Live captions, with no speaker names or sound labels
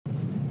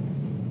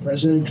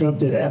President Trump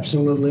did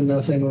absolutely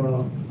nothing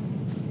wrong.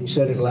 He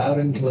said it loud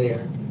and clear.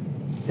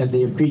 And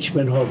the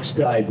impeachment hoax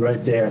died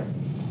right there.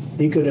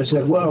 He could have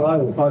said, well, I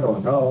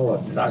don't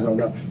know, I don't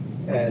know.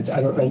 And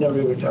I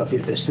never even tell you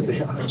this, to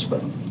be honest,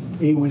 but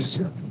he was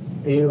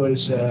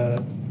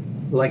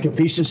like a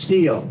piece of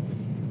steel.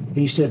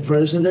 He said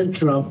President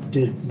Trump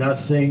did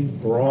nothing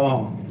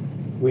wrong.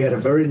 We had a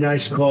very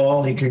nice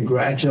call. He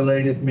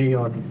congratulated me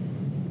on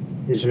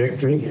his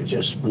victory. He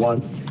just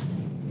won.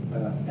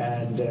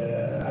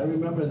 I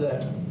remember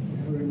that.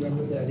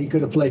 He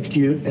could have played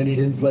cute, and he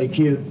didn't play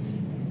cute.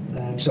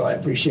 And so I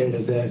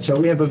appreciated that. So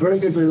we have a very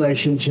good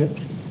relationship.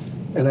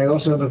 And I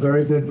also have a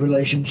very good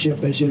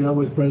relationship, as you know,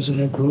 with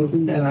President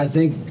Putin. And I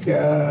think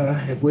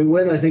if we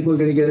win, I think we're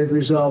going to get it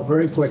resolved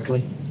very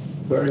quickly.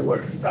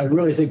 I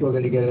really think we're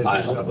going to get it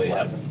resolved. I hope we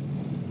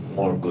have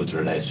more good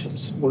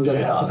relations. We're going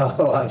to have.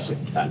 Oh, I see.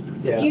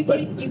 Yeah, but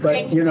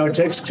it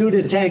takes two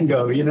to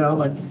tango,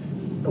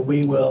 and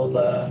we will.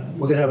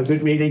 We're going to have a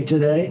good meeting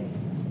today.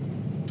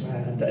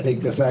 And I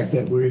think the fact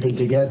that we're even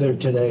together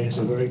today is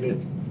a very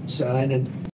good sign. And